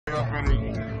up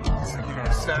any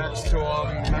sacks to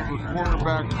him, never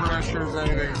quarterback pressures,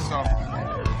 anything. So,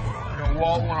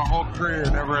 Walt won a whole career,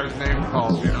 never had his name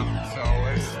called, So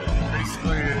it's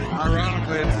basically,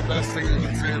 ironically, it's the best thing you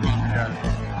can say about the guy.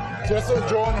 Just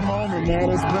enjoying the moment, man.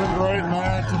 It's been great,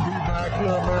 man, to be back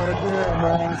here, man, again,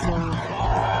 man. So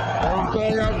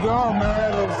everything I've done,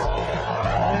 man, is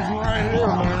right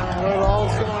here, man. Where it all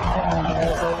started from,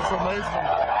 man. So it's amazing.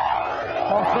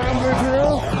 My family's here.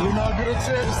 Get a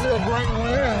chance to see a great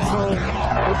win. So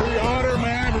to be honored,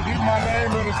 man, to get my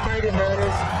name in the stadium, man,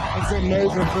 it's an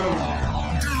amazing feeling.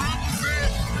 To represent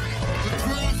the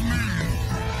 12th man.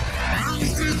 Ever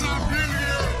since I've been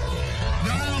here,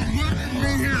 y'all have welcomed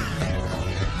me here.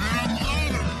 And I'm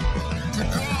honored to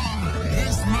call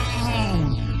this my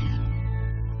home.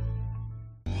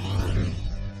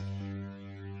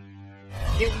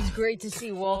 It was great to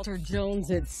see Walter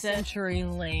Jones at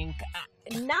CenturyLink.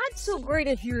 Not so great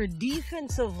if you're a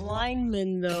defensive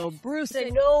lineman, though. Bruce, I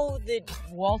know that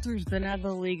Walter's been out of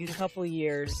the league a couple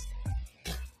years.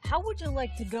 How would you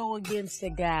like to go against a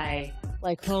guy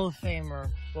like Hall of Famer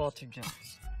Walter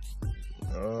Jones?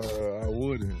 I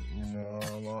wouldn't.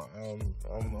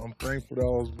 I'm thankful that I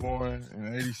was born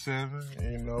in '87.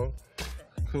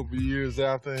 A couple years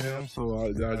after him, so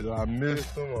I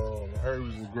missed him. I heard he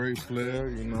was a great player.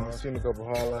 I seen a couple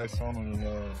highlights on him,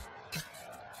 and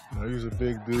he was a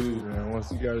big dude, and once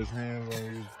he got his hands on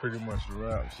him, he was pretty much a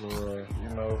wrap.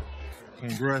 So,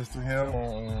 congrats to him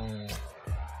on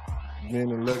being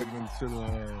elected into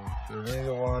the Ring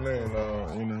of Honor, and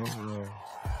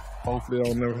hopefully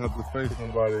I'll never have to face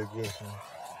somebody against him.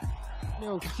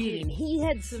 No kidding. He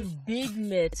had some big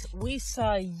mitts. We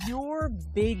saw your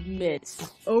big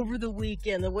mitts over the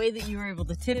weekend, the way that you were able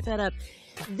to tip that up.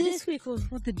 This week was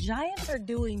what the Giants are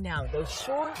doing now, those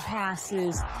short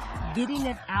passes, getting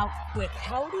it out quick.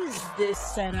 How does this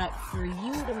set up for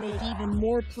you to make even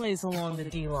more plays along the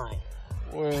D-line?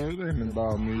 Well, it ain't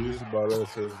about me. It's about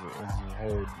us as a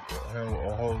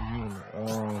whole unit.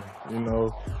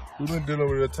 We've been dealing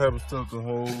with that type of stuff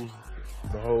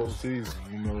the whole season.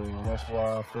 That's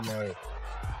why I feel like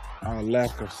our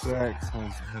lack of sacks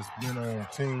has been on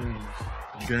teams'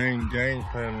 game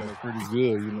planning pretty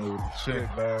good. With the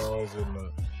check downs and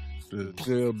the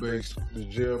jailbreak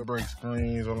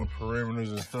screens on the perimeters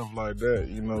and stuff like that.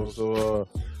 So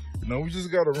we just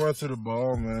got to run to the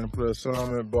ball, man, play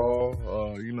assignment ball.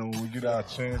 When we get our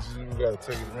chances, we got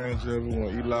to take advantage of it.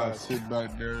 When Eli sit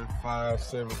back there,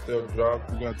 5-7 step drop,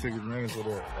 we got to take advantage of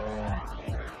that.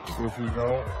 If we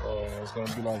don't, it's going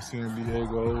to be like San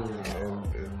Diego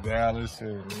and Dallas,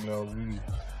 and,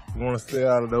 we want to stay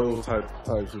out of those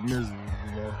types of misery,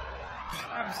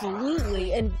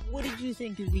 Absolutely. And what did you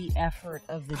think of the effort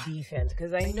of the defense?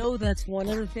 Because I know that's one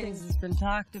of the things that's been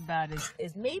talked about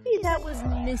is maybe that was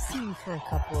missing for a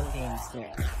couple of games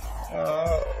there.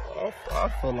 I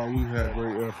feel like we've had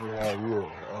great effort out here.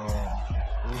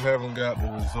 We haven't got the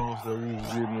results that we was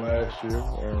getting last year,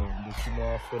 but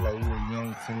I feel like we're a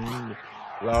young team,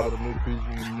 a lot of new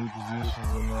people in new positions,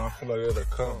 and I feel like that'll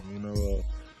come.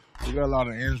 We got a lot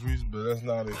of injuries, but that's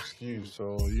not an excuse.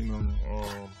 So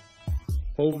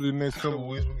hopefully the next couple of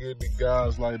weeks we get the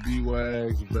guys like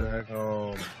B-Wags back,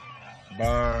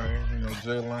 Byron,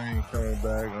 Jay Lane coming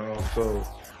back. So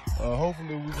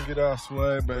hopefully we can get our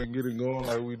swag back and get it going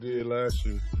like we did last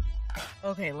year.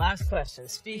 Okay, last question.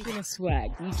 Speaking of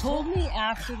swag, you told me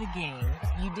after the game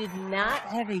you did not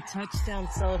have a touchdown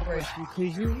celebration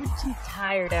because you were too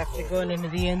tired after going into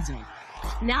the end zone.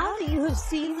 Now that you have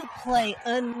seen the play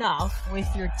enough with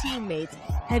your teammates,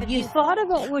 have you thought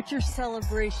about what your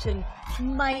celebration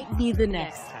might be the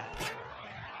next time?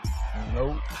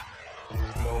 Nope. I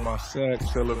just know my sack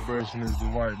celebration is the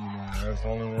white man. That's the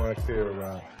only one I care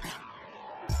about.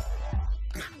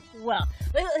 Well,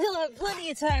 he'll have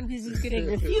plenty of time because he's going to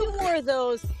get a few more of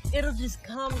those. It'll just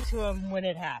come to him when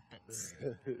it happens.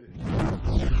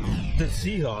 The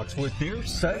Seahawks with their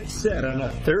sights set on a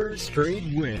third straight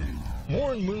win.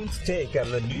 More on Moon's take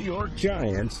on the New York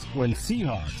Giants when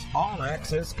Seahawks All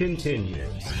Access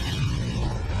continues.